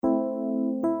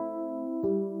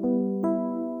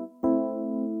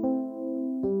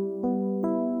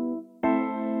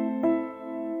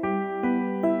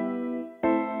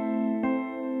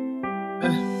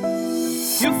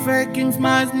faking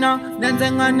smiles now,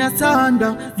 dancing on your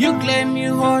thunder. You claim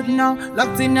you hot now,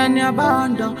 locked in on your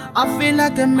banda. I feel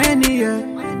like a maniac,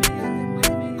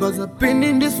 cause I've been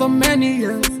in this for many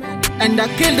years. And I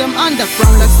kill them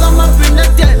underground like some up in the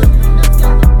dead.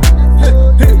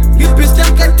 You bitch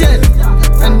them get dead.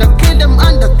 And I kill them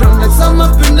underground like some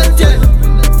up in the dead.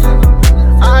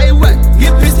 I went,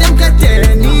 you bitch them get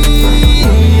dead.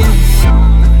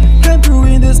 Came through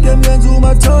in this game, then to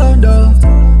my thunder.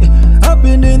 I've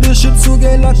been in this shit to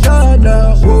get like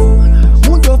Dana.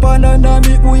 Mundo banana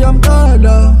mi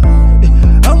uyamkala.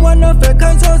 I'm one of the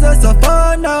kinds of the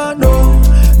savannah, no.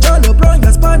 Jalo brown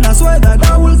your span, I swear that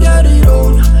I will get it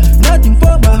on. Nothing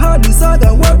for my heart, is all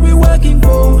that what we working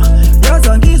for.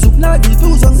 Yazangi zuknagi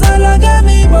tuzang zala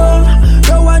gami mo.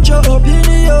 Don't want your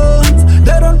opinions,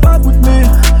 they don't fuck with me.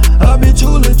 I be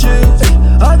too legit,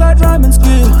 I got rhyming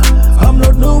skill. I'm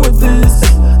not new with this,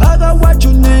 I got what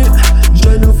you need.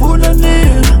 Jalo full of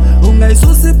need, ungai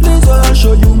susi please, I'll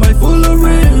show you my full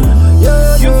real.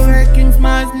 Yeah, you faking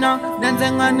smiles now,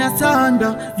 dancing on your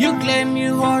thunder. You claim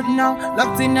you hot now,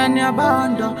 locked in on your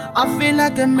banda. I feel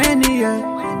like a maniac,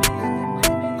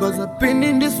 cause I've been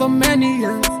in this for many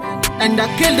years. And I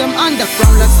kill them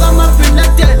underground like some up in the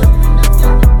dead.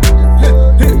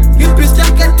 You bitch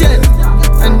them get dead.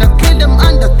 And I kill them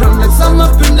underground like some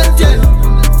up in the dead.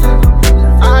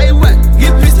 I went, you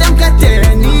bitch them get dead.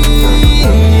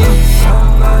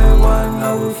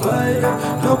 I will fight.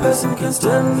 No person can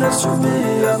stand next to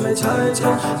me, I'm a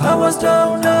titan. I was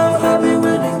down now, I'll be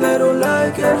winning, they don't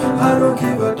like it. I don't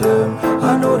give a damn,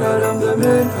 I know that I'm the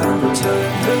man, I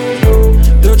pretend they know.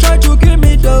 They try to keep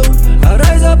me down, I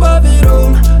rise above it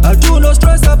all. I do not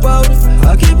stress about it,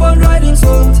 I keep on writing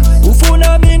songs.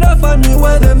 Ufuna me not find me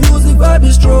where the music vibe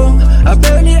is strong. I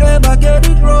barely ever get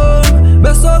it wrong,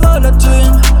 best of all the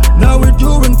team. Now we're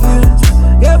doing things,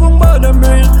 gave them more than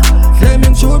me.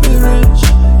 Claiming to be rich,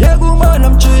 yeah, go man,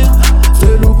 I'm cheap.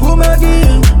 Say look who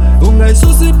again, ungai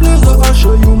susi please, I'll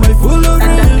show you my full real.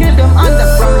 And I kill them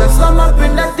underground like some up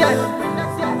in the dead.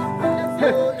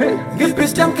 You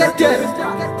bitch them get dead.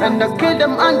 And I kill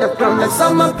them underground like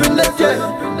some up in the dead.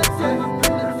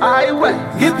 I went,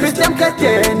 you bitch them get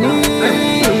dead.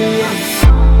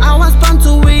 I was born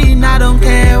to win, I don't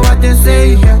care what they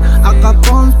say. I got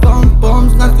bombs,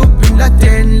 not scooping la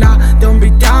tela. Don't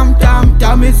be damn,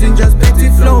 it's in just petty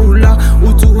flow la.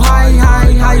 Who too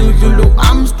high, you look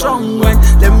I'm strong when.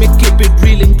 Let me keep it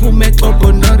real and put me up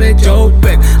on another joke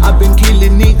back. I've been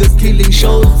killing niggas, killing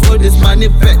shows for this money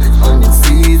back. On the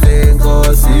season,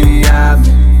 go see I'm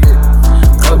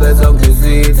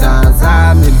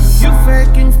you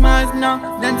faking smiles now,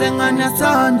 dancing on your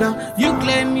thunder. You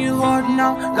claim you hot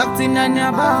now, locked in on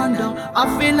your banda.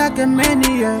 I feel like a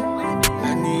maniac,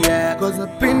 cause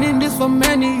I've been in this for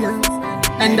many years.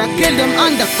 And I kill them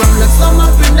underground like some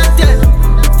up in the dead.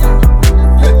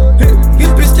 You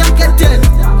bitch them get dead.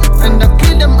 And I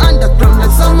kill them underground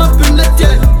like some up